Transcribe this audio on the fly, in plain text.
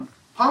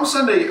Palm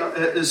Sunday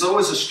is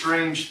always a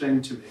strange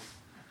thing to me.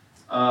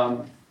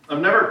 I've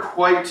never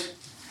quite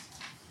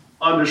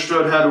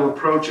understood how to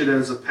approach it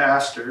as a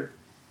pastor,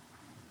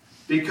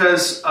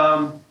 because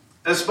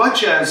as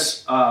much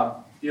as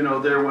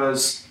there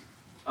was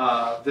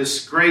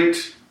this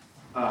great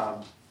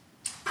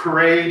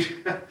parade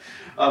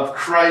of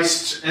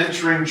Christ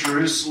entering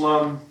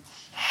Jerusalem,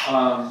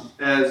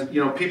 as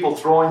people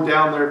throwing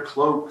down their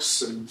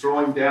cloaks and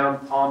throwing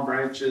down palm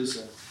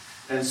branches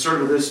and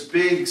sort of this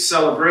big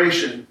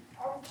celebration.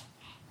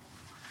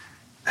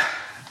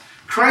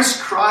 Christ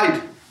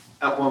cried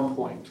at one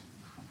point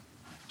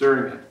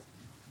during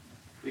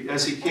it.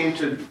 As he came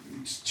to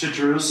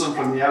Jerusalem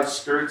from the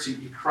outskirts,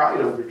 he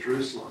cried over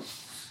Jerusalem.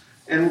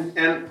 And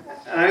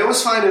I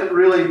always find it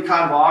really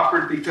kind of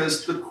awkward,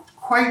 because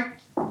quite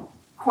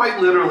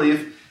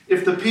literally,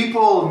 if the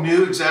people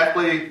knew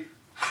exactly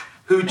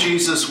who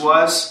Jesus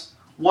was,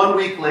 1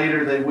 week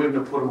later they wouldn't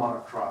have put him on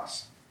a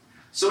cross.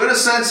 So in a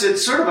sense,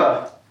 it's sort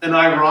of an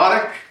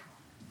ironic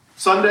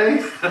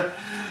Sunday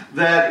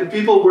that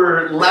people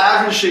were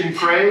lavishing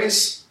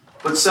praise,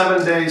 but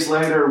 7 days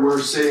later we're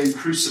saying,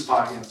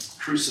 crucify him,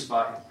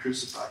 crucify him,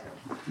 crucify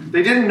him.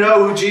 They didn't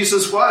know who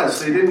Jesus was.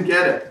 They didn't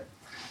get it.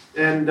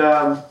 And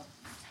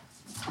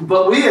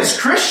but we as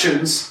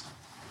Christians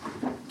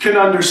can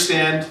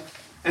understand.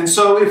 And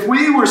so if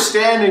we were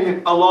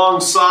standing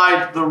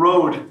alongside the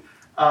road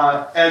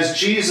as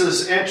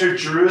Jesus entered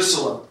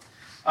Jerusalem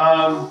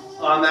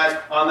on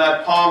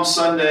that Palm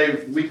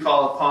Sunday, we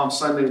call it Palm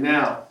Sunday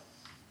now,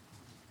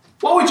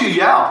 what would you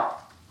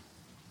yell?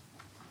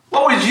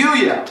 What would you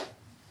yell?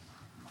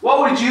 What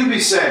would you be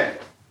saying?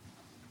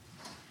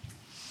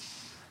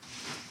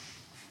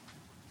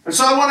 And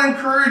so I want to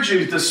encourage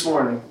you this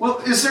morning. Well,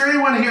 is there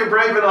anyone here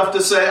brave enough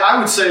to say, I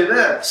would say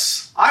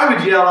this? I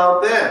would yell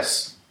out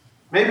this.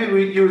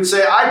 Maybe you would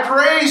say, I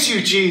praise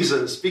you,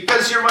 Jesus,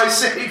 because you're my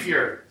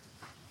Savior.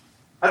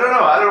 I don't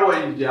know. I don't know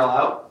what you'd yell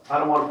out. I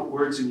don't want to put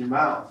words in your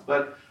mouth.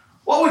 But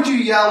what would you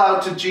yell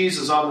out to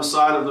Jesus on the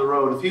side of the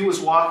road if he was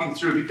walking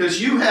through? Because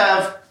you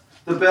have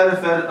the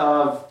benefit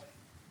of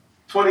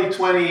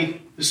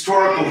 2020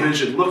 historical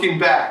vision, looking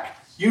back.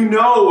 You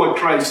know what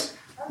Christ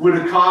would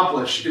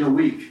accomplish in a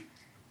week,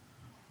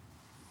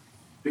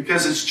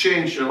 because it's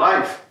changed your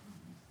life.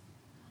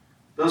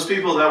 Those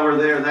people that were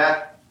there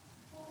that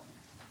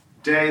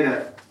day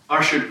that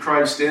ushered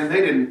Christ in,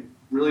 they didn't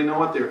really know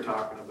what they were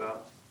talking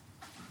about.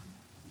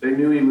 They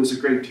knew he was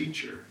a great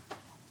teacher.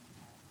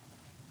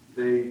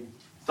 They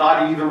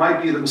thought he even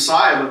might be the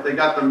Messiah, but they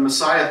got the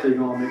Messiah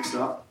thing all mixed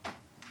up.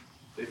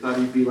 They thought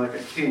he'd be like a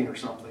king or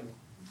something.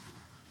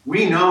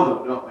 We know,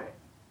 though, don't we?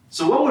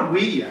 So what would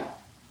we yell?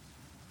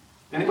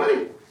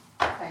 Anybody?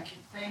 Thank you.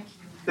 Thank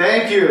you.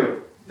 Thank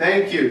you.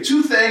 Thank you.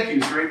 2 thank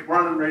yous,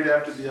 running right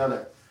after the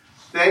other.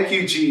 Thank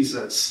you,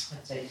 Jesus.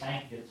 I'd say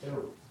thank you,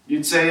 too.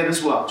 You'd say it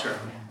as well, Charlie.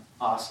 Yeah.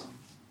 Awesome.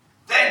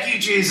 Thank you,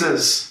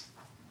 Jesus.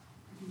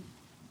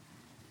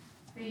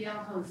 They yelled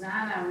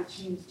Hosanna, which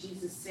means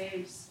Jesus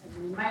saves.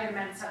 And it might have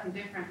meant something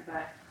different,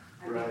 but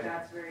I think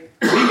that's very...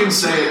 We can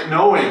say it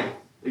knowing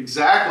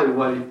exactly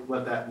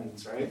what that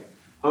means, right?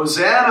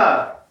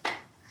 Hosanna.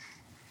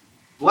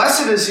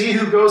 Blessed is he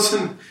who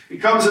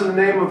comes in the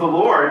name of the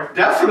Lord.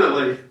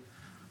 Definitely.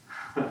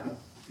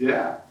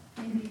 Yeah.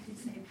 Maybe you could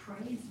say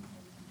praise him.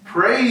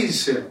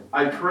 Praise him.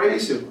 I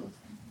praise him.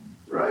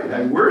 Right.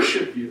 I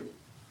worship you.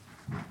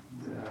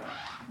 Yeah.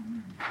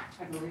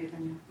 I believe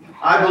in you.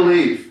 I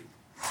believe.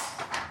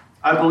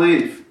 I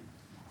believe.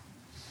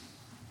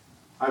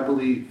 I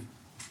believe.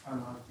 I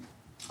love you.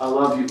 I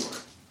love you, Lord.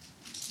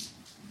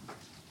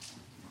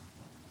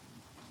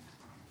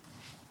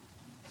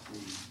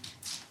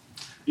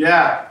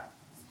 Yeah.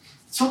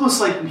 It's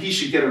almost like he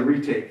should get a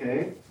retake,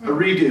 eh? A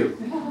redo.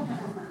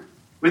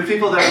 With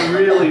people that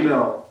really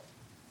know.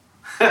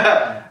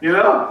 You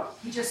know?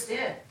 He just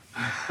did.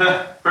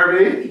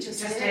 Pardon me? He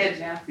just did,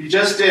 yeah. He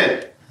just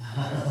did.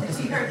 Because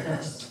he heard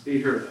this. He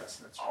heard us.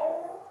 That's right.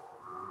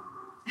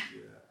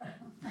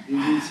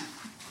 Yeah.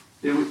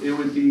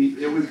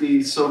 It would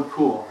be so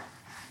cool.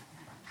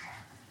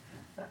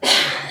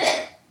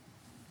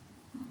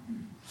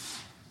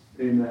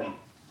 Amen.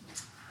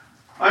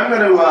 I'm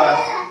going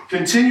to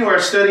continue our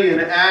study in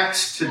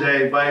Acts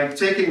today by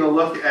taking a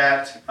look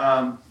at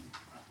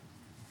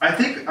I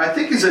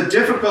think is a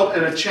difficult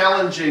and a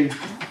challenging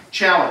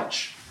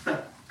challenge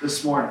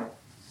this morning.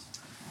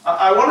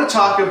 I want to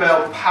talk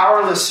about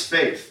powerless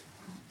faith.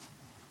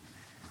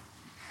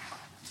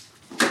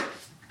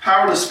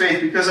 Powerless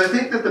faith, because I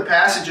think that the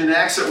passage in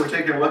Acts that we're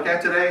taking a look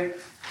at today,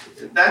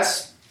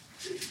 that's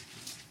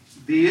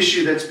the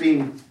issue that's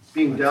being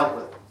dealt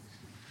with.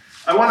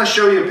 I want to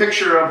show you a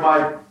picture of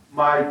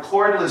my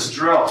cordless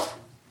drill.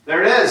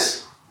 There it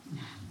is.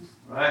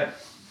 Right.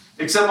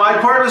 Except my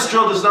cordless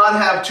drill does not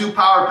have 2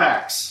 power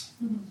packs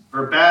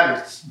or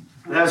batteries.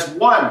 It has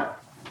 1.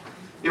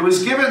 It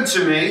was given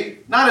to me,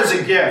 not as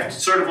a gift,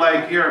 sort of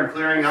like, here, I'm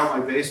clearing out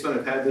my basement.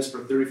 I've had this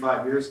for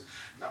 35 years.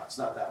 No, it's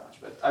not that much,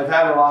 but I've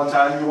had it a long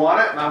time. You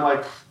want it? And I'm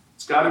like,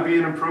 it's got to be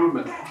an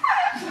improvement.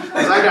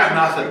 Because I got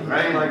nothing,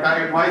 right?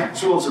 Like, my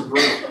tools are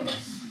broken.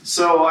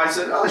 So I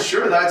said, oh,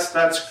 sure,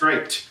 that's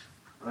great,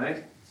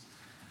 right?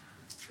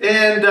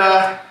 And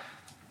on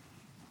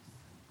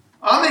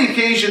the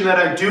occasion that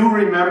I do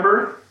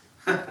remember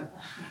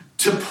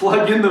to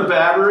plug in the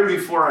battery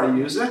before I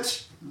use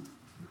it,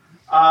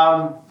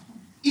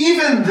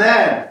 even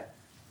then,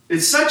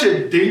 it's such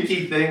a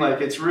dinky thing, like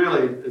it's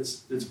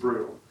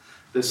brutal,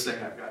 this thing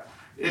I've got.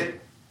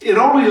 It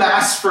only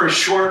lasts for a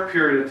short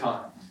period of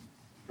time,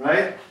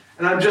 right?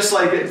 And I'm just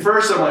like, at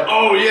first I'm like,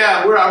 oh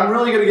yeah, I'm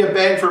really going to get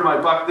bang for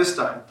my buck this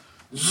time.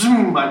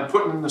 Zoom, I'm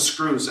putting in the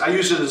screws. I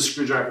use it as a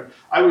screwdriver.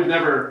 I would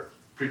never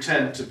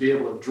pretend to be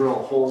able to drill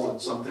a hole in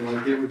something.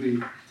 Like it would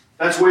be,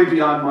 that's way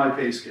beyond my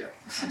pay scale.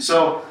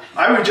 So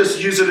I would just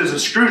use it as a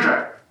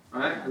screwdriver,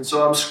 right? And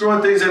so I'm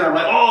screwing things in. I'm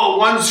like, oh,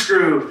 1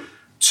 screw,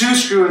 2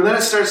 screw, and then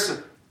it starts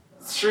to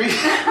 3.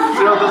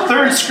 The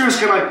third screw is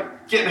kind of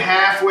like getting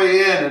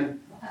halfway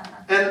in.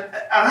 And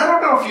I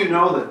don't know if you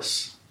know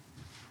this,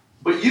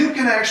 but you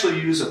can actually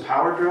use a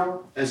power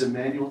drill as a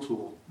manual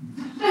tool.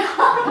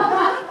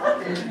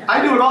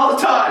 I do it all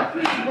the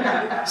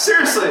time.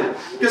 Seriously,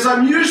 because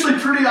I'm usually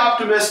pretty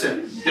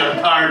optimistic. Got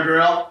a power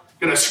drill,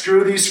 gonna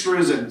screw these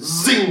screws in.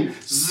 Zing,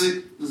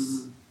 zing,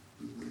 zing.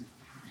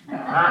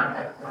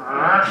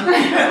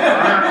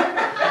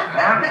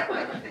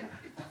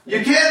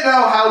 You can't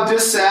know how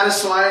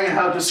dissatisfying and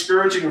how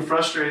discouraging and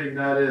frustrating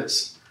that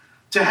is.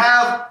 To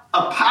have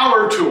a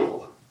power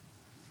tool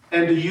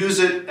and to use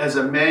it as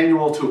a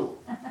manual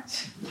tool.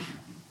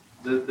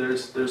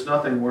 There's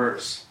nothing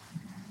worse.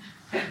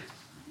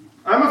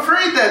 I'm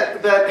afraid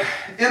that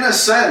in a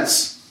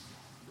sense,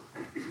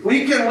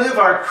 we can live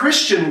our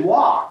Christian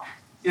walk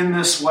in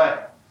this way.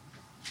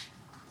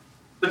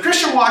 The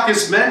Christian walk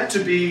is meant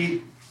to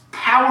be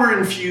power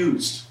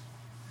infused.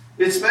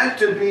 It's meant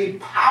to be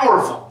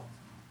powerful.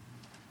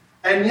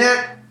 And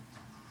yet,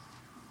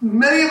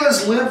 many of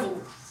us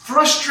live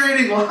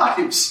frustrating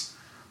lives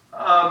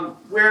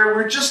where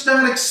we're just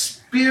not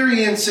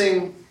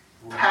experiencing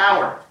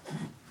power.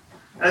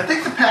 And I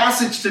think the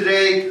passage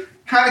today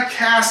kind of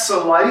casts a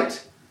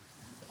light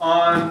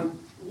on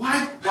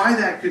why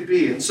that could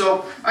be. And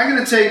so I'm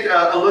going to take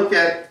a look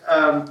at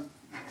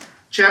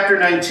chapter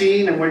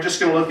 19, and we're just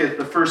going to look at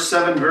the first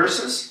 7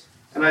 verses.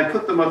 And I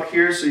put them up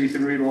here so you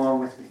can read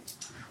along with me.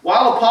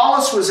 While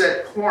Apollos was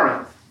at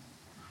Corinth,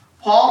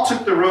 Paul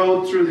took the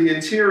road through the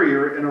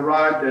interior and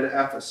arrived at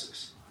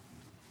Ephesus.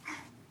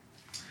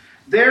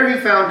 There he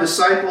found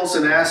disciples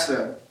and asked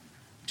them,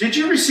 "Did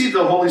you receive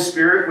the Holy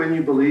Spirit when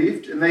you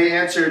believed?" And they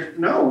answered,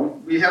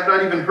 "No, we have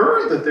not even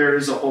heard that there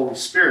is a Holy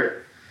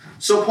Spirit."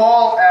 So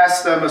Paul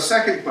asked them a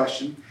second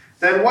question,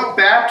 "Then what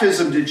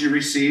baptism did you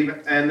receive?"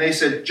 And they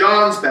said,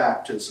 "John's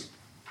baptism."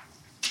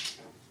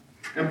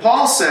 And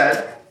Paul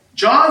said,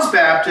 "John's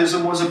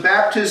baptism was a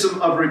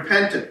baptism of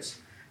repentance.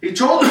 He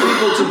told the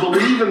people to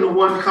believe in the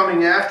one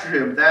coming after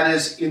him, that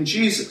is, in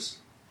Jesus."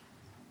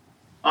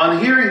 On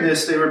hearing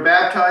this, they were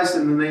baptized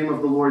in the name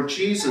of the Lord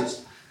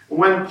Jesus.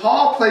 When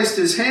Paul placed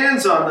his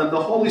hands on them,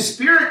 the Holy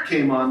Spirit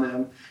came on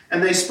them,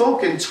 and they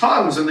spoke in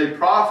tongues and they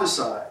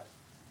prophesied.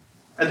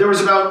 And there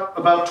was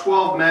about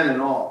 12 men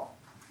in all.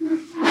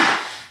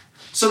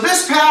 So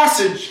this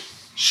passage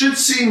should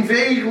seem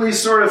vaguely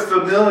sort of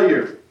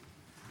familiar.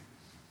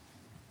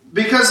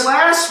 Because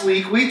last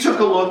week we took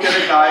a look at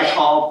a guy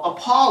called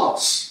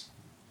Apollos,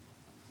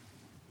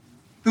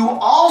 who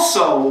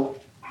also,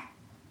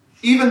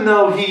 even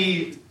though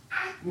he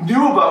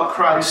knew about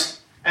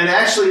Christ and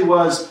actually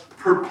was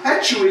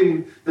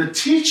perpetuating the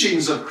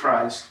teachings of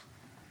Christ,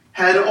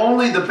 had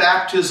only the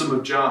baptism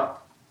of John.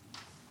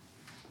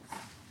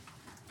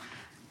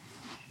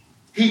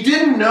 He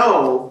didn't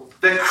know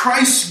that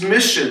Christ's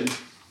mission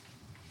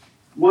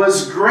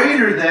was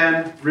greater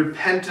than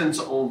repentance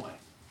only.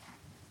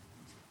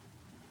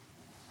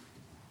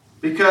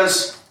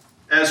 Because,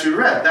 as we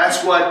read,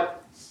 that's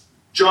what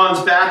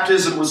John's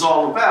baptism was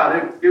all about.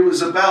 It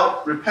was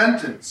about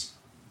repentance.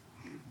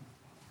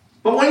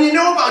 But when you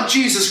know about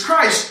Jesus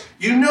Christ,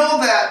 you know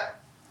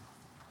that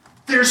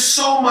there's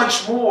so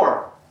much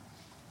more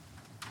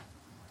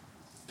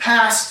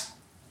past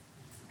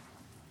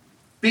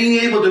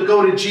being able to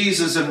go to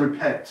Jesus and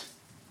repent.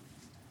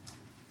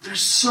 There's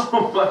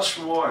so much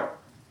more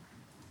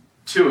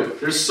to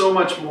it. There's so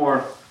much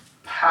more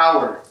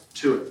power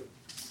to it.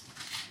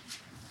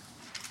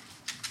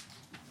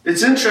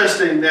 It's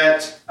interesting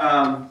that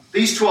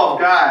these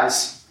 12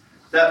 guys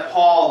that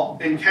Paul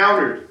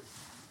encountered,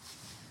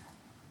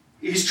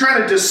 he's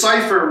trying to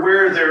decipher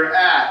where they're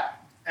at,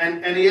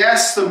 and he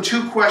asks them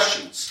 2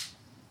 questions.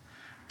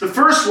 The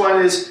first one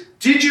is,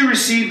 did you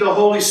receive the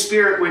Holy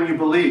Spirit when you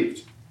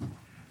believed?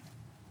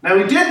 Now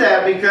he did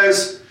that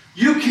because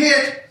you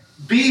can't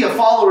be a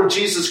follower of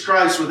Jesus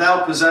Christ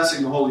without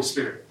possessing the Holy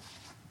Spirit.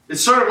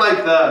 It's sort of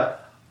like the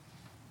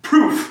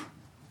proof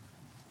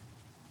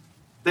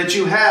that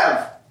you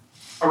have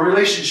a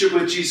relationship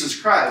with Jesus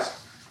Christ,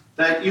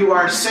 that you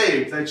are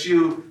saved, that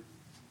you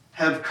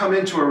have come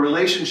into a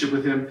relationship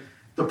with him.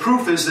 The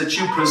proof is that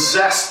you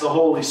possess the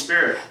Holy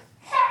Spirit.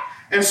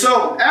 And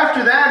so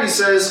after that he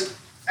says,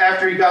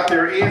 after he got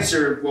their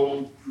answer,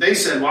 well, they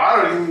said, well,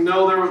 I don't even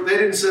know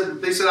they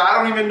said,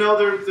 I don't even know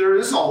there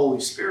is a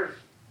Holy Spirit.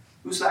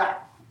 Who's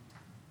that?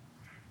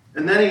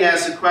 And then he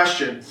asked a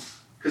question,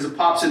 because it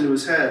pops into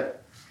his head.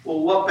 Well,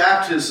 what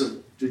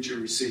baptism did you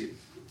receive?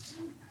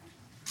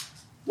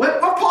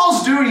 What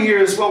Paul's doing here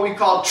is what we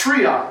call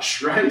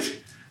triage, right?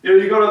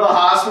 You go to the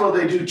hospital,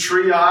 they do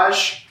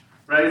triage,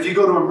 right? If you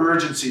go to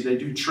emergency, they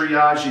do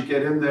triage. You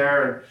get in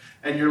there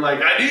and you're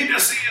like, I need to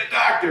see a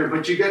doctor.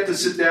 But you get to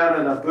sit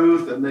down in a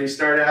booth and they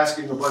start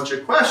asking a bunch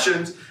of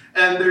questions.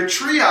 And they're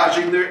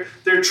triaging.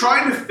 They're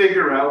trying to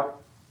figure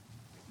out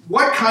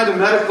what kind of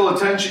medical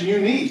attention you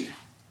need,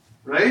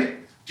 right?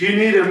 Do you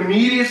need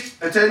immediate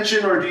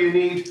attention, or do you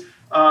need,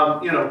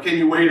 can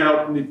you wait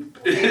out out in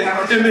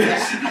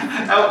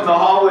the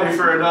hallway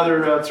for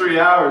another 3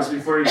 hours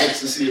before he gets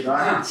to see a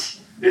doctor?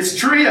 It's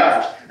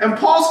triage. And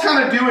Paul's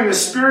kind of doing a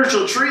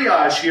spiritual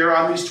triage here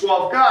on these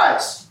 12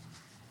 guys.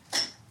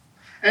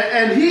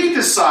 And he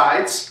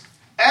decides,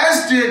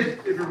 as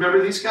did,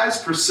 remember these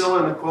guys?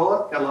 Priscilla and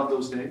Aquila? I love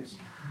those names.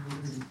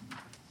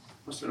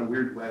 Must have been a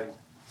weird wedding.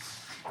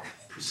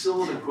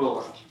 Priscilla and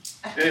Aquila.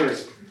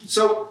 Anyways,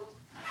 so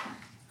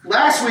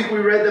last week we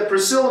read that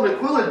Priscilla and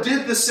Aquila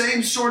did the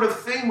same sort of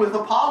thing with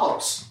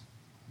Apollos.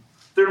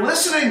 They're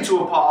listening to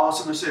Apollos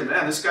and they're saying,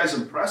 man, this guy's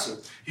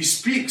impressive. He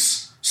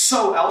speaks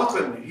so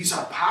eloquently. He's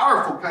a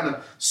powerful kind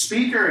of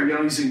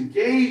speaker. He's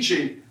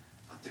engaging.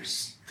 But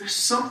there's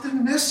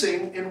something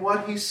missing in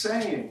what he's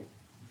saying.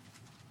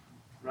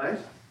 Right?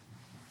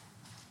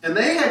 And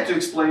they had to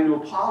explain to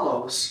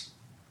Apollos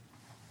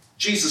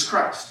Jesus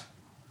Christ.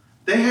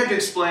 They had to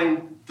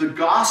explain the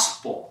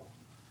gospel.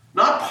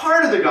 Not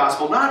part of the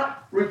gospel,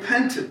 not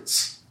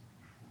repentance,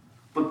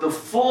 but the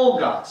full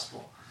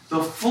gospel,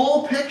 the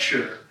full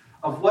picture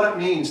of what it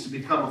means to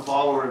become a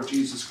follower of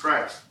Jesus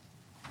Christ.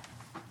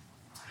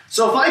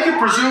 So if I could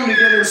presume to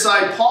get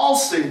inside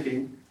Paul's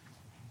thinking,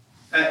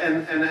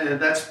 and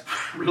that's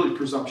really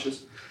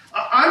presumptuous,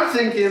 I'm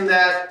thinking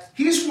that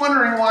he's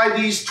wondering why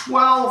these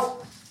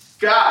 12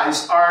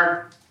 guys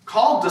are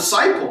called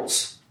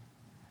disciples,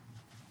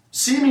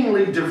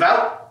 seemingly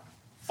devout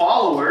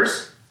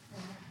followers,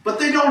 but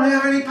they don't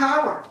have any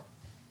power.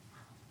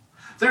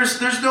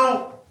 There's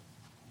no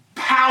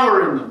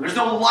power in them. There's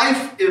no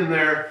life in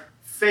their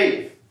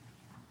faith.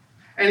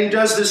 And he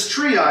does this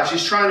triage.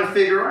 He's trying to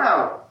figure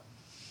out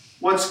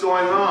what's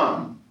going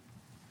on.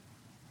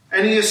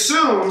 And he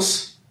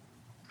assumes,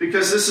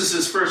 because this is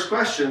his first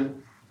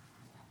question,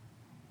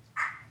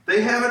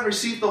 they haven't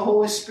received the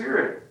Holy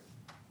Spirit.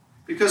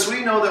 Because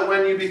we know that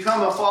when you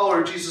become a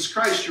follower of Jesus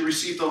Christ, you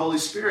receive the Holy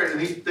Spirit.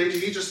 And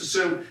he just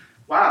assumed,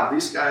 wow,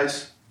 these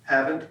guys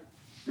haven't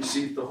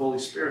received the Holy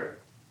Spirit.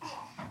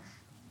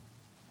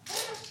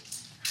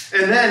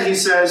 And then he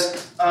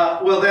says,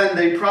 then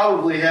they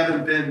probably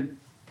haven't been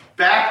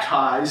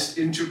baptized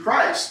into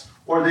Christ,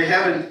 or they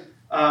haven't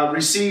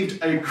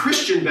received a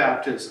Christian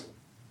baptism.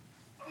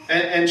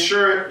 And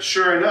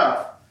sure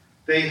enough,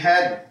 they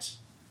hadn't.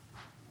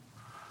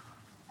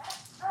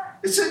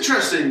 It's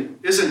interesting,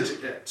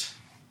 isn't it?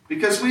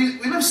 Because we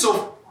live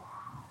so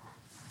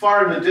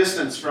far in the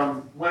distance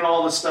from when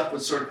all this stuff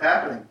was sort of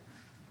happening.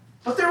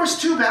 But there was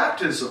 2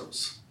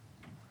 baptisms.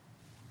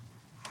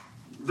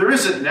 There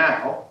isn't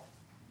now.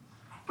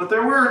 But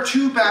there were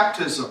 2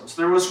 baptisms.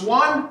 There was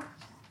one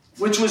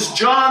which was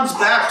John's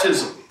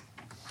baptism.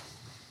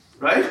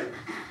 Right?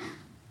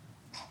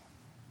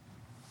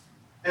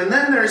 And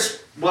then there's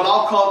what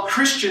I'll call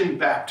Christian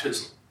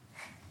baptism.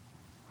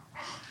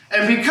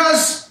 And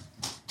because,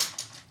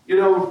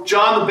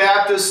 John the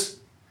Baptist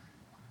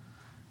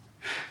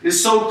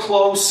is so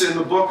close in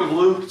the book of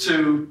Luke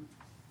to,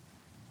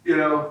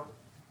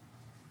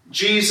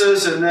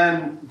 Jesus, and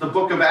then the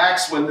book of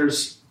Acts when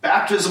there's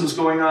baptisms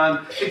going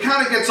on, it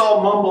kind of gets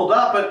all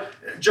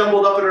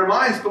jumbled up in our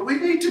minds. But we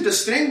need to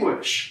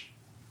distinguish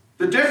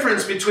the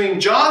difference between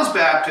John's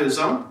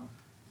baptism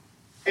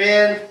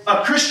and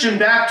a Christian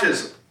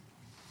baptism.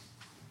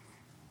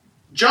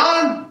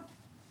 John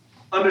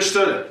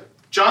understood it.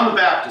 John the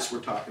Baptist we're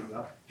talking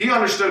about. He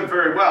understood it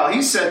very well.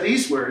 He said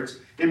these words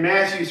in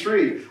Matthew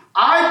 3.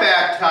 I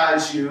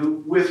baptize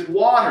you with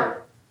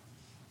water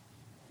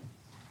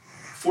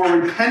for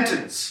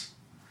repentance.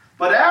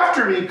 But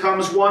after me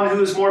comes one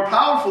who is more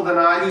powerful than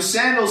I, whose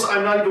sandals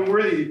I'm not even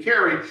worthy to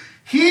carry.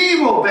 He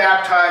will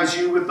baptize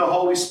you with the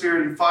Holy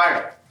Spirit and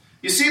fire.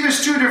 You see,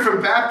 there's 2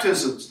 different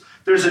baptisms.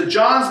 There's a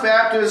John's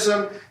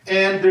baptism,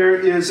 and there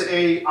is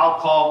I'll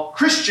call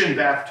Christian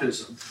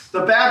baptism.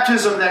 The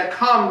baptism that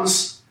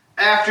comes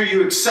after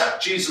you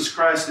accept Jesus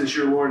Christ as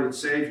your Lord and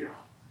Savior.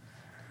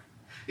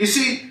 You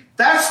see,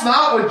 that's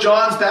not what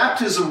John's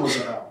baptism was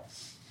about.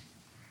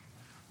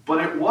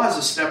 But it was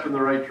a step in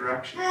the right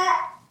direction.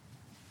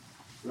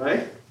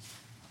 Right?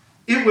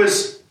 It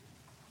was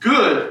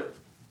good,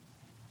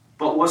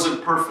 but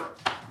wasn't perfect.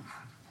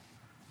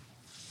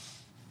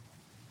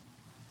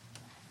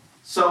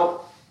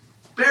 So,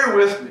 bear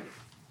with me.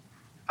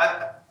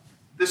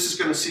 This is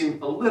going to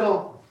seem a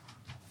little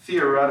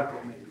theoretical,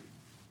 maybe.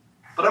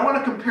 But I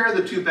want to compare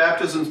the 2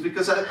 baptisms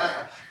because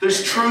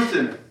there's truth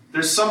in it.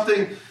 There's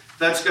something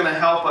that's going to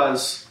help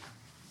us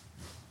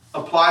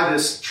apply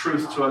this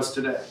truth to us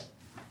today.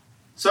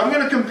 So I'm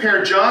going to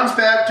compare John's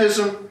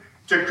baptism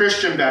to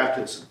Christian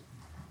baptism.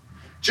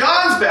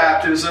 John's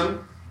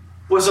baptism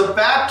was a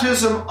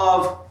baptism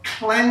of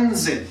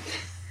cleansing.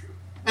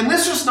 And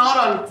this was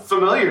not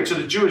unfamiliar to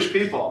the Jewish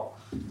people.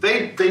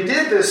 They did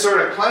this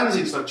sort of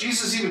cleansing stuff.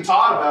 Jesus even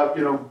taught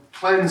about,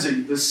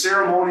 cleansing, this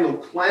ceremonial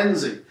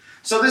cleansing.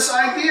 So this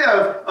idea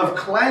of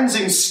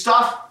cleansing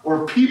stuff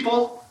or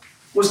people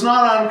was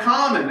not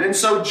uncommon. And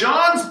so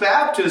John's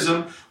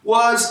baptism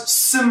was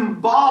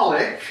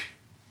symbolic,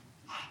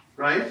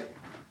 right,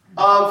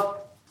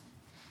 of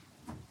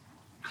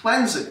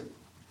cleansing.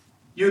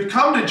 You'd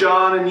come to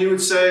John and you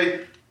would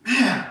say,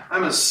 man,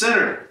 I'm a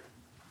sinner.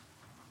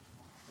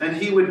 And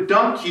he would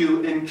dunk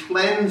you and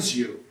cleanse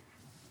you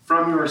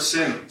from your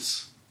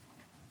sins.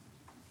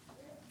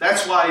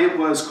 That's why it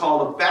was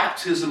called a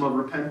baptism of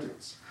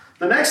repentance.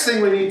 The next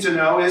thing we need to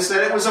know is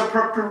that it was a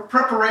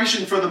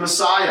preparation for the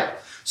Messiah.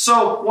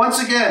 So,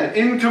 once again,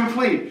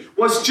 incomplete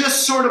was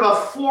just sort of a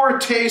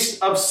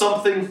foretaste of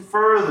something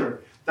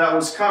further that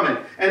was coming.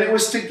 And it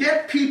was to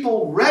get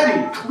people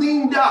ready,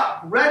 cleaned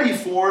up, ready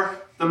for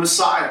the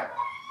Messiah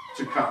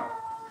to come.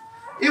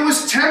 It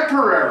was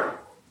temporary.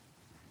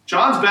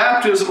 John's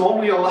baptism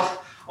only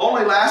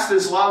lasted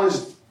as long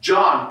as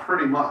John,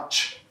 pretty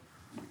much.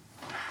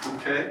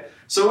 Okay?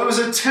 So it was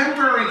a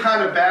temporary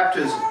kind of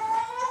baptism.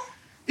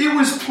 It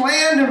was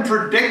planned and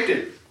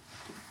predicted.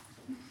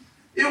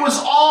 It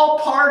was all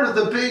part of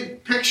the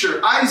big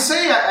picture.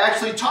 Isaiah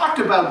actually talked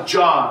about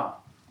John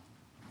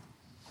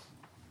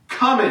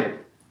coming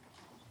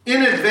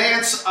in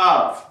advance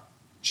of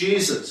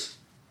Jesus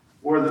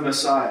or the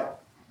Messiah.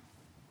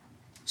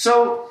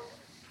 So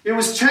it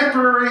was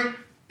temporary,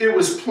 it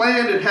was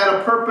planned, it had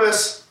a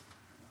purpose,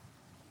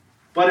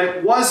 but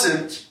it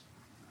wasn't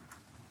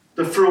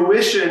the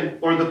fruition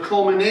or the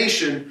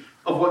culmination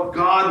of what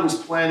God was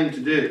planning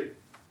to do.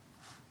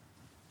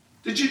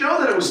 Did you know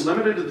that it was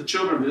limited to the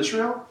children of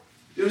Israel?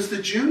 It was the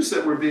Jews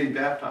that were being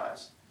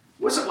baptized.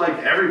 It wasn't like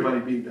everybody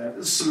being baptized.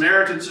 The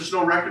Samaritans, there's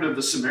no record of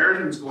the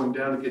Samaritans going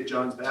down to get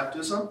John's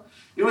baptism.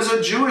 It was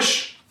a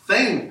Jewish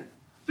thing.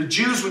 The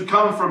Jews would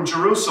come from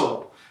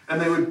Jerusalem and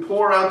they would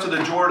pour out to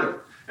the Jordan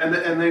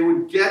and they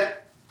would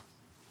get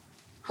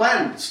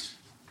cleansed,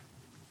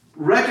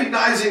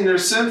 recognizing their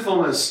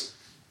sinfulness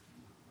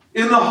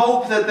in the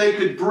hope that they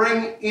could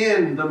bring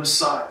in the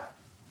Messiah,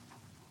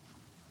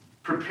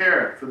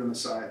 prepare for the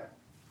Messiah.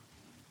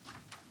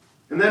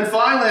 And then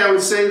finally, I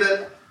would say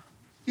that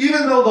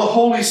even though the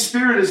Holy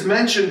Spirit is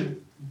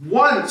mentioned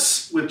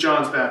once with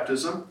John's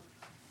baptism,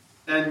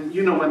 and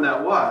you know when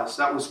that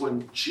was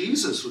when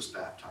Jesus was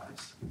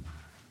baptized.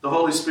 The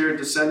Holy Spirit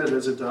descended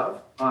as a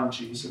dove on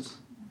Jesus.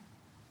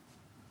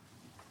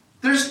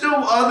 There's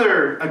no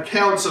other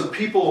accounts of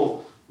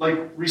people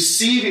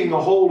receiving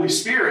the Holy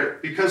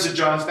Spirit because of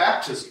John's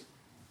baptism.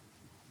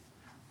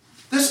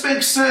 This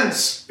makes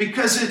sense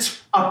because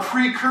it's a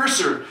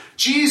precursor.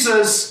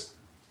 Jesus,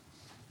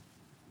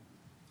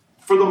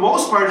 for the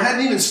most part,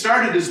 hadn't even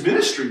started his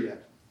ministry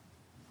yet.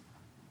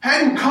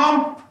 Hadn't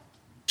come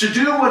to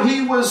do what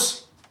he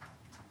was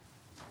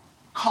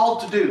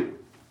called to do.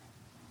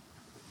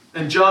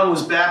 And John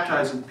was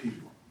baptizing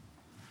people.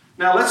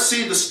 Now let's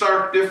see the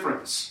stark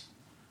difference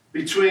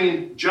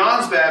between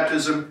John's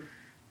baptism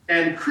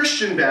and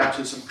Christian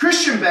baptism.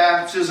 Christian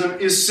baptism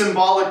is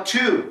symbolic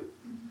too.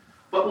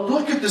 But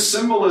look at the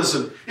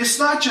symbolism. It's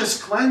not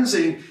just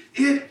cleansing.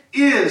 It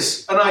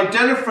is an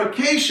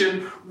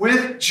identification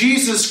with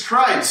Jesus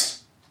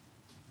Christ.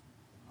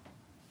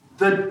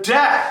 The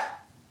death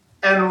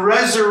and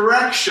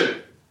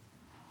resurrection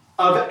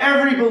of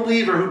every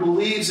believer who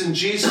believes in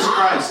Jesus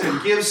Christ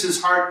and gives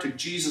his heart to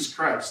Jesus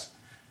Christ.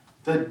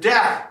 The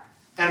death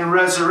and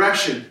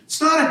resurrection.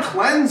 It's not a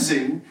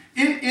cleansing.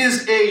 It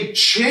is a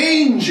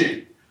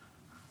changing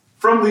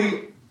from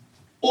the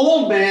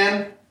old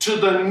man to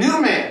the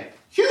new man.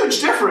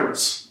 Huge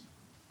difference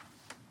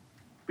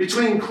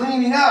between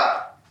cleaning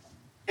up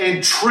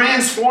and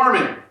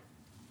transforming.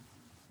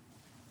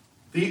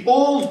 The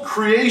old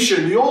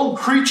creation, the old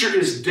creature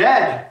is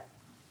dead,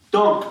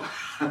 dumped.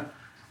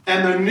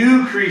 And the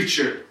new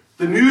creature,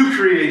 the new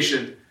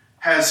creation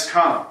has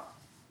come.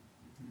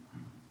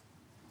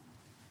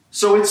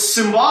 So it's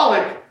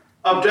symbolic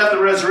of death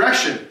and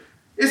resurrection.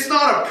 It's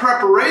not a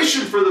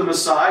preparation for the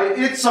Messiah.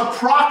 It's a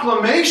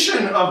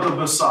proclamation of the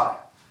Messiah.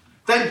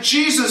 That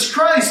Jesus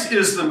Christ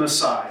is the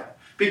Messiah.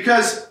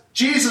 Because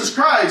Jesus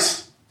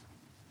Christ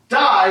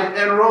died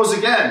and rose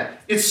again.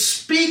 It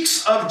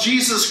speaks of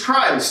Jesus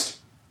Christ.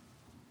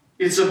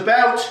 It's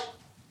about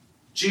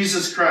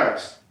Jesus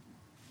Christ.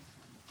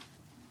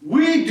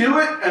 We do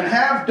it and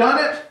have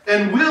done it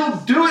and will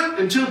do it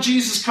until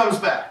Jesus comes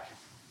back.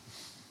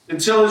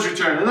 Until his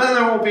return. And then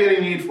there won't be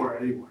any need for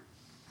it anymore.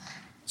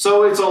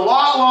 So it's a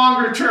lot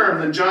longer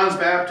term than John's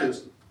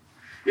baptism.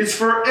 It's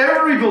for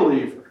every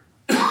believer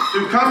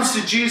who comes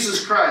to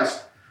Jesus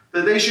Christ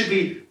that they should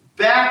be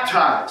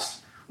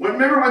baptized.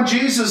 Remember when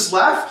Jesus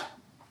left?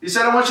 He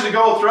said, I want you to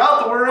go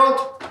throughout the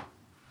world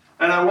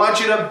and I want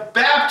you to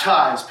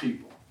baptize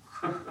people.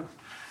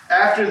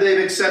 after they've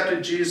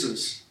accepted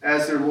Jesus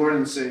as their Lord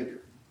and Savior.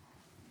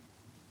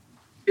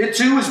 It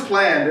too was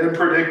planned and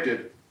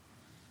predicted.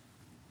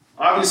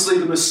 Obviously,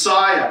 the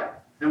Messiah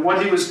and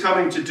what he was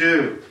coming to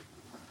do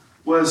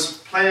was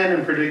planned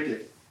and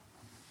predicted.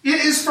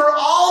 It is for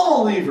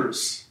all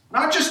believers,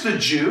 not just the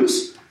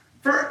Jews,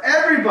 for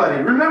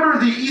everybody. Remember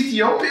the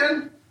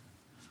Ethiopian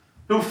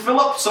who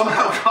Philip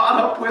somehow caught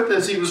up with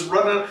as he was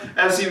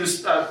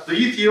the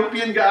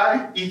Ethiopian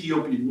guy,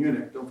 Ethiopian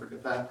eunuch, don't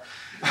forget that.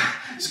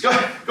 He's going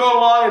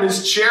along in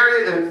his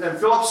chariot, and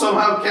Philip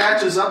somehow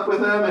catches up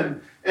with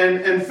him,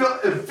 and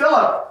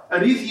Philip,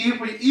 an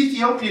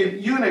Ethiopian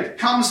eunuch,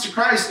 comes to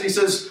Christ and he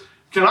says,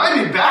 "Can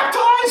I be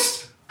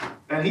baptized?"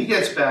 And he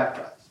gets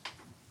baptized.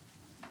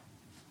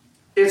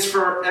 It's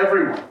for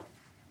everyone,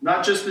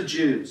 not just the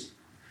Jews.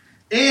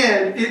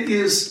 And it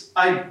is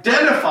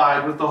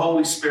identified with the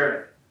Holy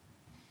Spirit.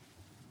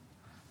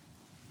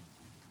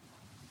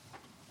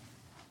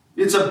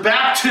 It's a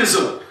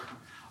baptism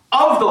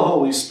of the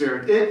Holy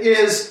Spirit. It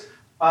is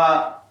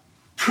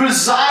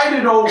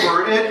presided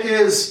over. It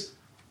is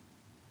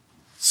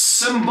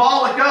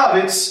symbolic of.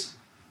 It's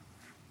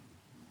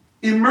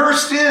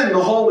immersed in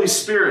the Holy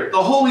Spirit.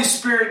 The Holy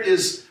Spirit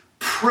is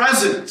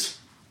present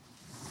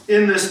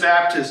in this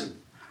baptism.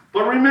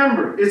 But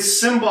remember, it's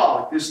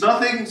symbolic. There's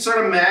nothing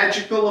sort of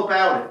magical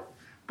about it.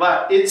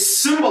 But it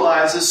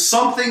symbolizes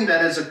something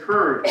that has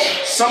occurred.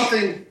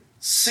 Something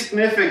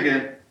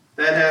significant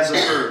that has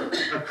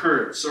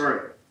occurred.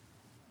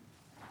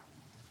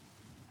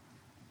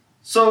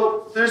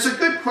 So there's a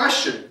good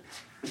question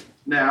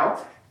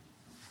now.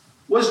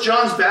 Was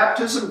John's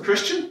baptism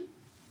Christian?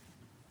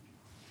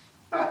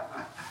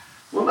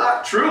 Well,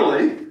 not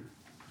truly.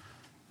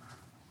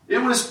 It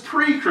was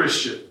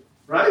pre-Christian,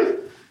 right?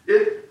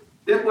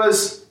 It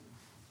was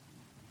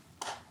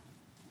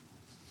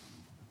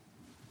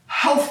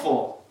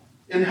helpful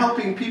in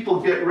helping people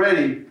get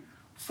ready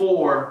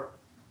for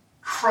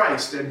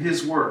Christ and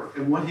his work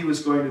and what he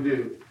was going to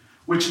do,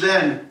 which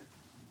then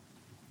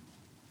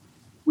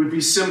would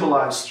be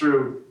symbolized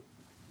through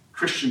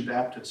Christian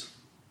baptism.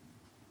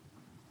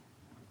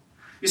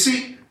 You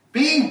see,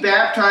 being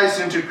baptized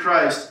into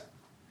Christ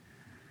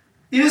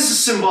is a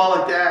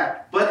symbolic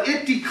act, but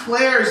it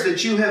declares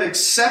that you have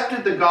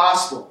accepted the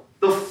gospel,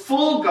 the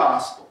full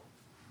gospel,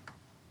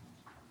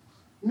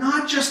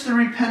 not just the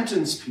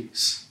repentance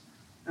piece.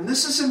 And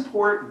this is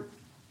important,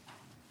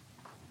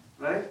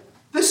 right?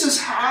 This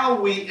is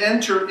how we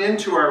enter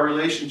into our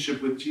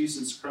relationship with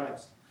Jesus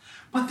Christ.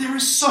 But there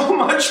is so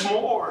much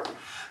more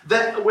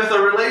that with a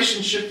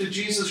relationship to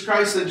Jesus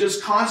Christ than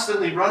just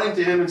constantly running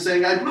to him and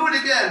saying, "I blew it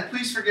again,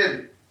 please forgive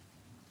me."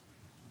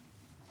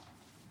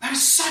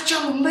 There's such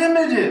a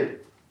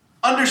limited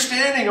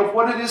understanding of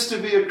what it is to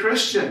be a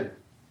Christian.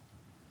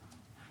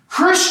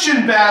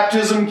 Christian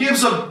baptism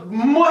gives a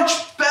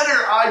much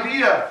better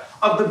idea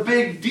of the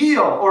big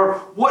deal or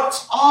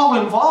what's all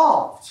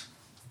involved.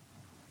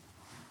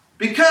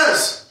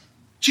 Because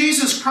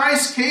Jesus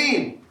Christ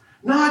came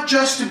not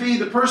just to be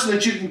the person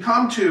that you can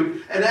come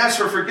to and ask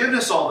for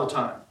forgiveness all the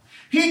time.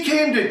 He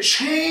came to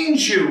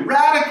change you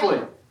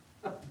radically.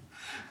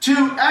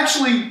 To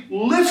actually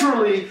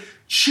literally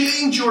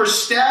change your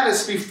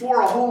status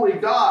before a holy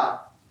God.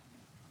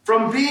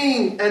 From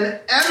being an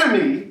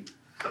enemy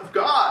of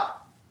God.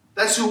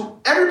 That's who,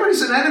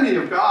 everybody's an enemy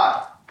of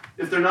God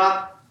if they're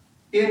not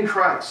in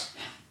Christ.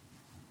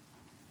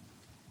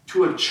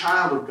 To a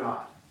child of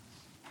God.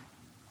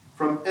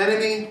 From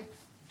enemy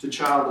to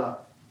child of.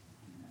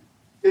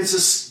 It's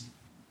a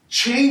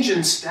change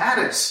in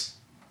status.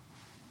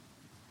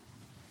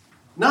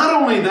 Not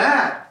only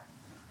that,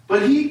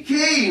 but he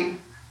came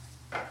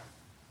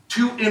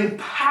to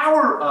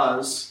empower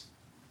us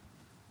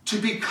to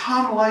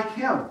become like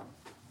him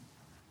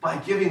by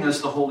giving us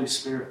the Holy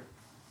Spirit.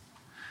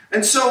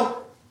 And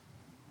so,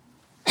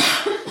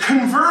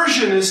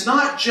 conversion is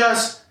not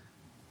just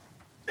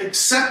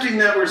accepting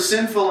that we're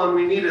sinful and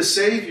we need a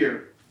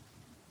Savior.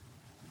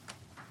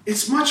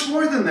 It's much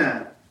more than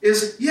that.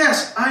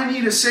 Yes, I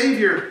need a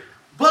Savior,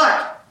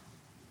 but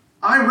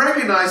I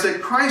recognize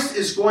that Christ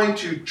is going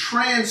to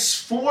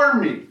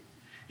transform me.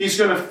 He's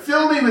going to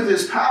fill me with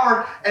his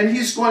power, and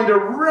he's going to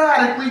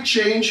radically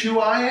change who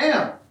I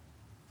am.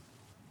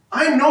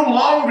 I'm no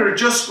longer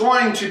just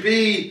going to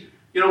be,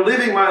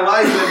 living my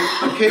life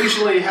and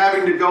occasionally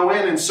having to go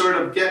in and sort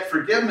of get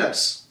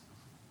forgiveness.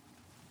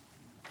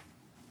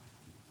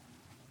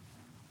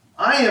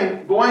 I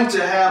am going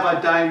to have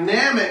a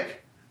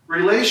dynamic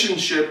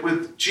relationship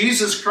with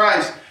Jesus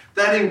Christ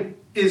that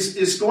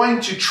is going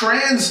to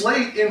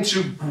translate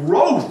into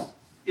growth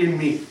in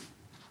me.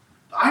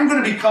 I'm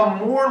going to become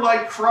more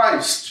like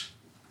Christ.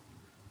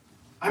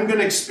 I'm going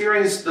to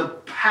experience the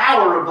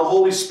power of the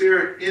Holy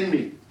Spirit in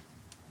me.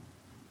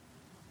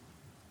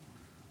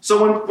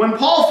 So when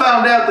Paul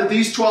found out that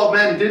these 12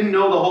 men didn't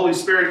know the Holy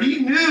Spirit, he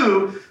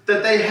knew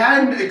that they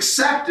hadn't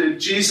accepted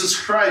Jesus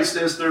Christ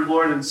as their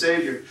Lord and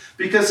Savior.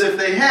 Because if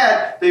they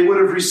had, they would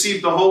have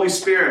received the Holy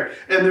Spirit.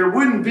 And there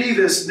wouldn't be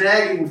this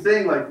nagging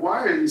thing like,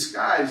 why are these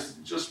guys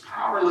just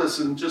powerless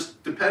and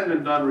just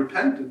dependent on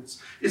repentance?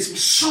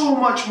 It's so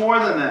much more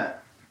than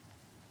that.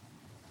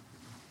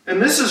 And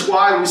this is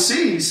why we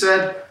see, he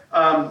said,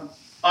 on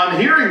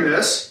hearing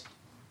this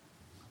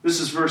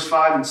is verse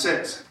 5 and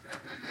 6.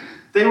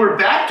 They were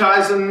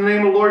baptized in the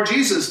name of Lord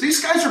Jesus.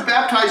 These guys were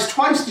baptized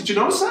twice. Did you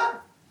notice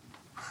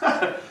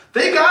that?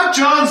 They got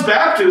John's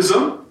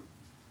baptism,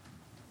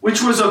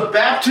 which was a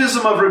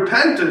baptism of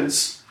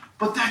repentance,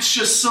 but that's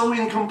just so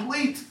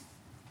incomplete.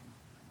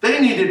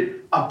 They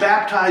needed a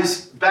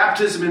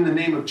baptism in the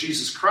name of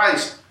Jesus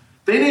Christ.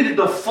 They needed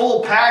the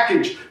full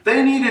package.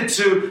 They needed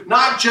to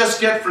not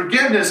just get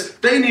forgiveness,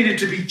 they needed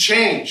to be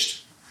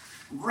changed,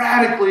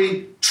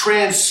 radically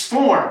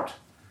transformed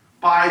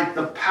by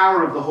the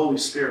power of the Holy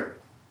Spirit.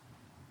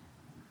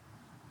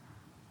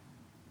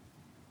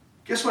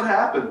 Guess what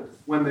happened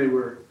when they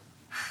were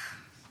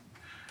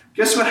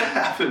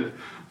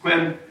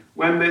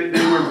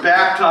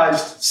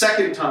baptized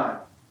second time?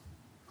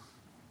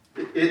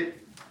 They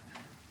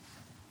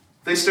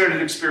started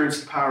to experience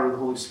the power of the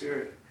Holy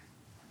Spirit.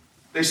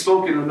 They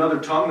spoke in another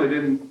tongue they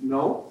didn't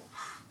know.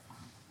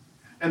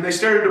 And they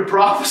started to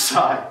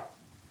prophesy.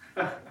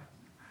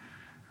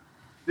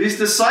 These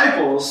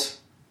disciples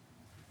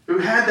who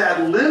had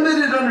that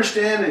limited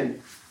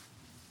understanding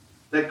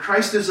that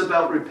Christ is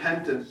about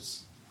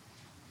repentance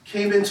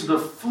came into the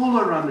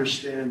fuller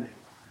understanding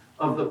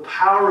of the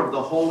power of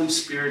the Holy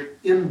Spirit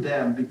in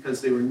them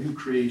because they were a new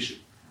creation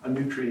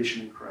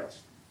in Christ.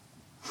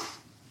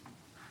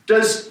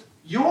 Does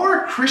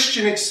your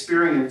Christian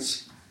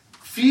experience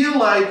feel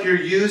like you're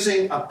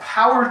using a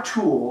power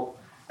tool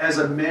as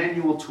a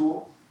manual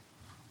tool?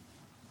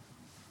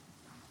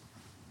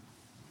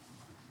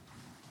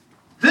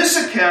 This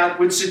account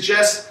would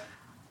suggest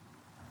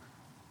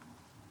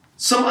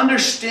some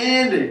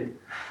understanding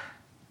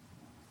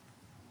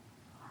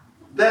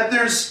that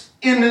there's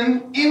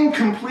an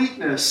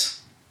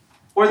incompleteness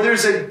or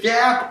there's a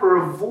gap or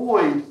a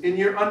void in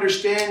your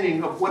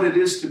understanding of what it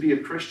is to be a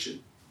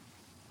Christian.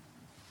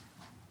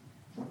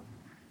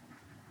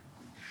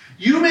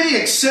 You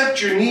may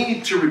accept your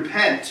need to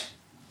repent,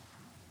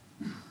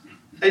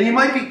 and you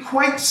might be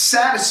quite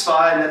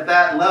satisfied at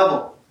that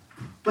level.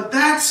 But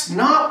that's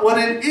not what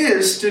it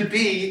is to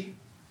be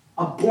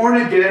a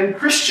born-again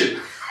Christian.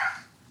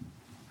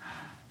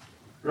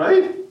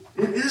 Right?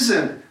 It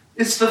isn't.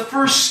 It's the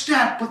first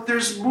step, but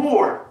there's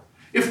more.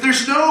 If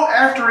there's no,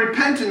 after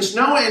repentance,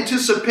 no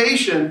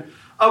anticipation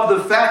of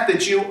the fact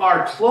that you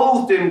are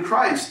clothed in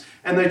Christ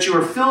and that you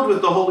are filled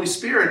with the Holy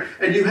Spirit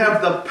and you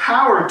have the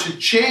power to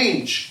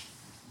change,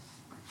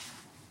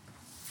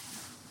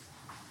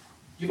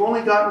 you've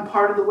only gotten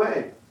part of the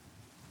way.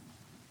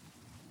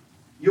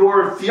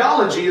 Your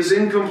theology is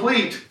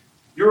incomplete.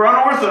 You're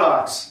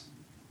unorthodox.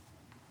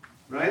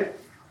 Right?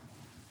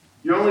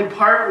 You're only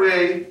part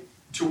way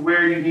to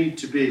where you need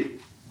to be.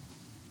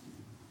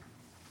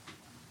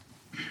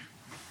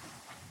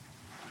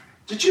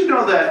 Did you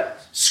know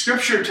that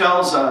Scripture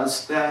tells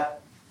us that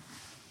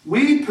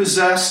we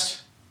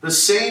possessed the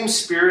same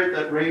Spirit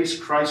that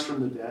raised Christ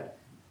from the dead?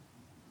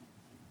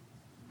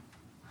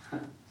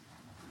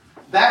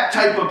 That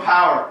type of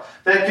power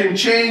that can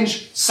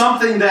change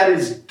something that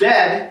is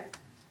dead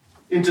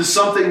into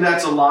something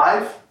that's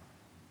alive,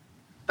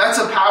 that's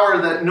a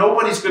power that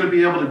nobody's going to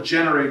be able to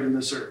generate in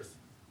this earth.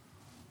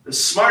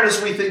 As smart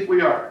as we think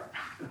we are,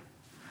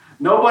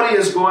 nobody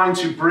is going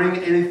to bring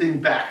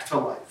anything back to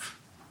life.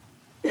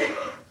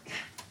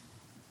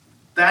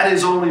 That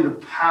is only the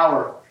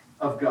power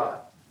of God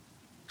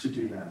to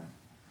do that.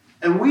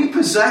 And we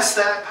possess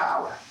that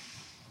power.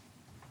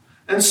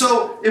 And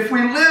so if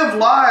we live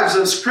lives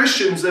as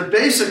Christians that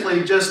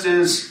basically just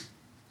is,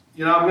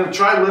 I'm going to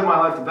try and live my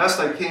life the best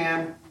I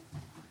can,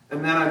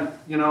 and then I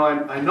know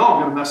I'm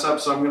going to mess up,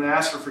 so I'm going to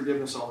ask for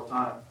forgiveness all the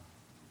time.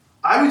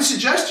 I would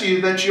suggest to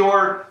you that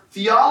your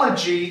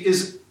theology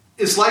is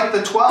like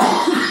the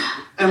 12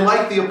 and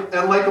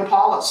like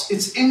Apollos.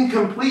 It's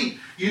incomplete.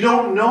 You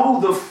don't know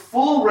the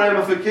full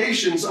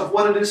ramifications of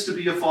what it is to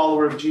be a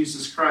follower of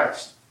Jesus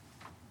Christ.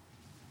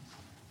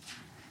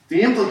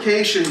 The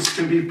implications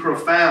can be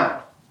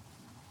profound.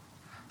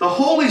 The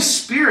Holy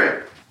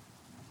Spirit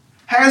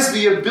has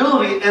the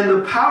ability and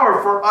the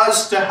power for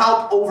us to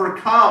help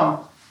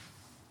overcome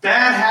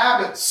bad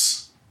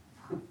habits,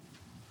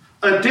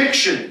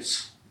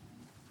 addictions,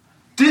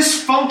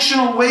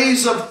 dysfunctional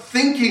ways of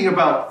thinking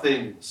about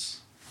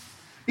things.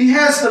 He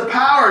has the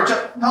power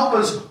to help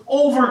us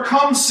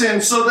overcome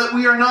sin so that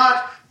we are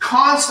not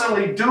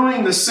constantly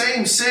doing the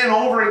same sin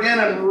over again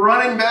and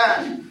running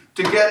back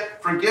to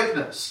get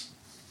forgiveness.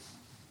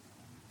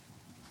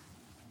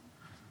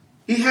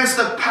 He has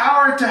the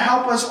power to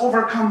help us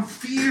overcome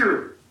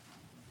fear.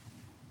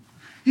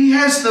 He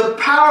has the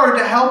power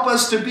to help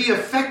us to be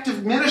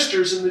effective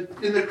ministers in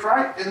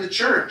the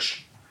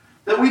church.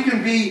 That we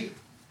can be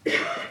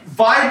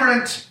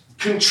vibrant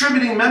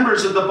contributing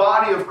members of the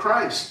body of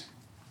Christ.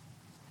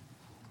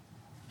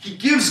 He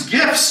gives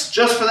gifts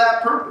just for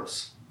that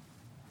purpose.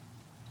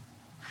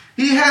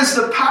 He has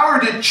the power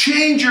to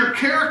change your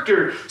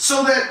character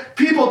so that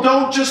people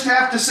don't just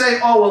have to say,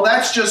 oh, well,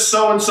 that's just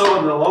so-and-so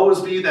and they'll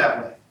always be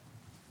that way.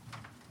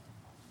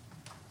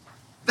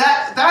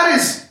 That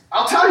is,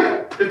 I'll tell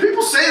you, if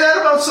people say that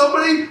about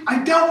somebody,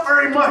 I doubt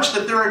very much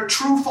that they're a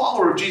true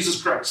follower of Jesus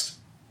Christ.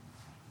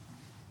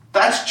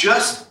 That's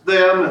just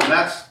them, and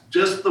that's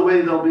just the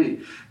way they'll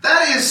be.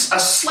 That is a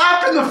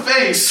slap in the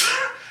face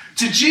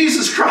to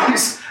Jesus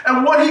Christ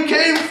and what he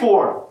came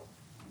for.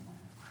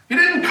 He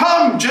didn't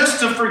come just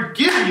to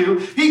forgive you.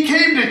 He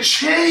came to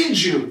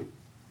change you,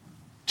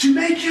 to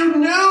make you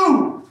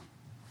new,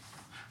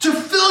 to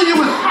fill you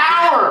with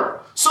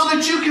power so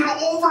that you can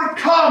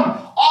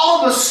overcome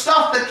all of the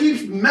stuff that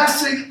keeps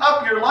messing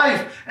up your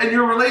life and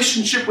your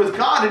relationship with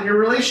God and your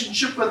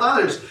relationship with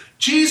others.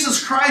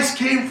 Jesus Christ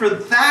came for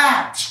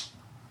that,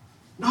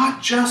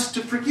 not just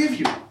to forgive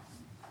you.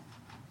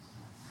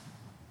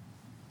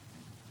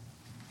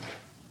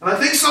 And I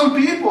think some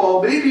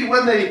people, maybe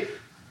when they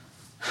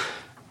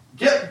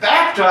get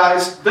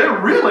baptized, they're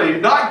really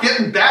not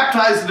getting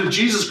baptized into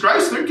Jesus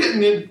Christ. They're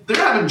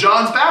having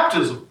John's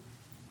baptism.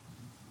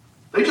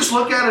 They just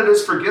look at it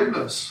as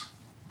forgiveness.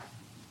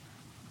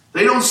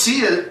 They don't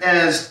see it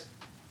as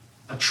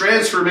a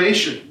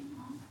transformation,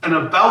 an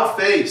about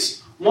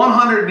face,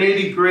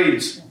 180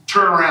 degrees,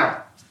 turn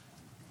around.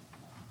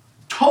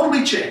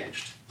 Totally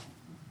changed.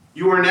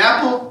 You were an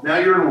apple, now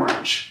you're an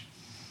orange.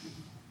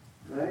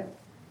 Right?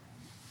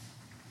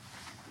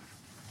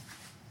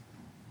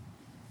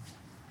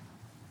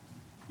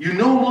 You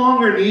no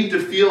longer need to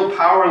feel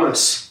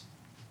powerless.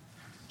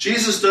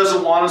 Jesus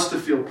doesn't want us to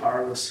feel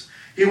powerless.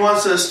 He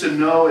wants us to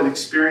know and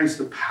experience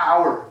the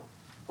power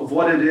of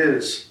what it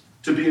is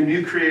to be a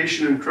new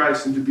creation in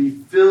Christ and to be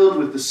filled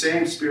with the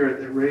same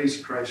Spirit that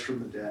raised Christ from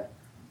the dead.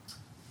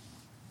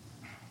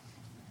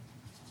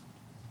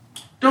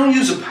 Don't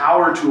use a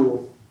power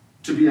tool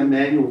to be a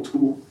manual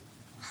tool.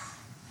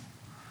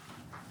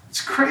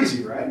 It's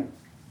crazy, right? It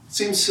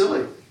seems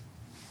silly.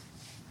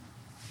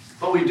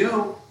 But we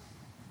do.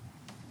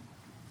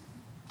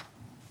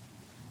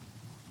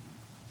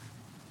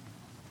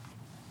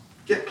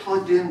 Get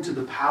plugged into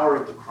the power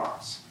of the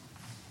cross.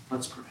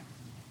 Let's pray.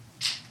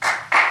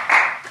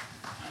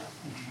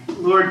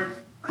 Lord,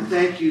 I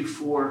thank you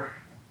for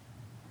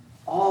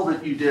all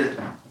that you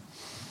did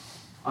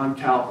on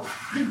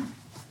Calvary.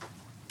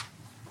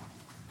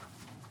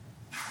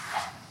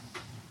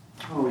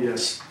 Oh,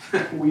 yes.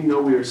 We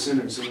know we are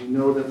sinners, and we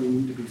know that we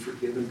need to be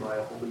forgiven by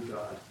a holy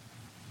God.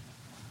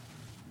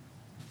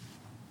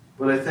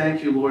 But I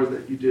thank you, Lord,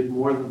 that you did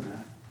more than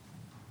that.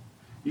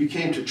 You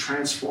came to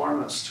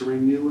transform us, to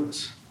renew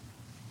us,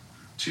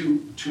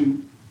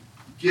 to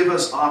give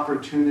us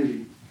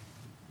opportunity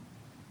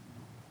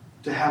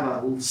to have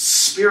a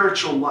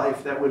spiritual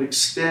life that would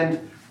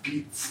extend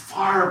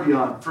far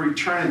beyond, for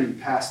eternity,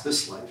 past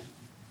this life.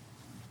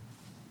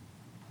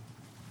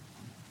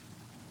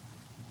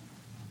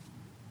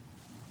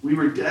 We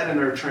were dead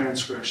in our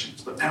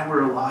transgressions, but now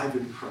we're alive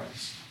in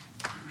Christ.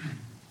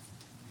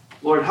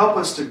 Lord, help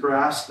us to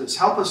grasp this.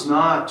 Help us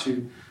not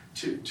to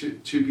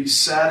be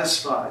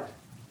satisfied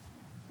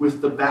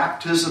with the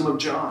baptism of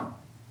John.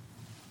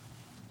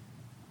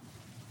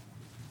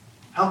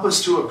 Help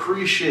us to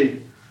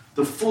appreciate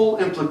the full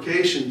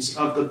implications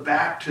of the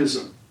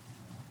baptism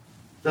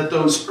that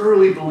those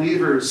early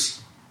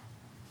believers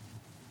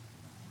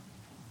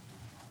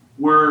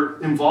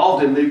were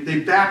involved in. They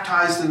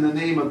baptized in the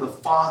name of the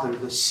Father,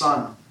 the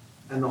Son,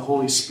 and the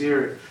Holy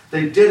Spirit.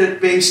 They did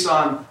it based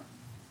on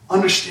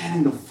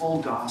understanding the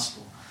full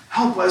gospel.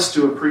 Help us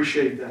to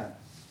appreciate that.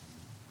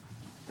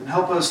 And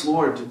help us,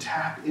 Lord, to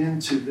tap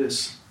into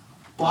this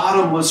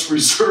bottomless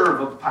reserve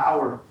of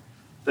power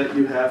that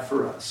you have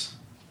for us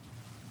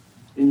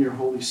in your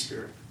Holy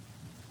Spirit.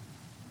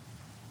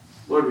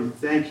 Lord, we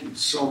thank you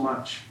so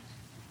much.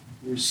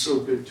 You're so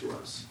good to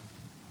us.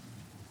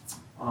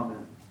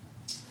 Amen.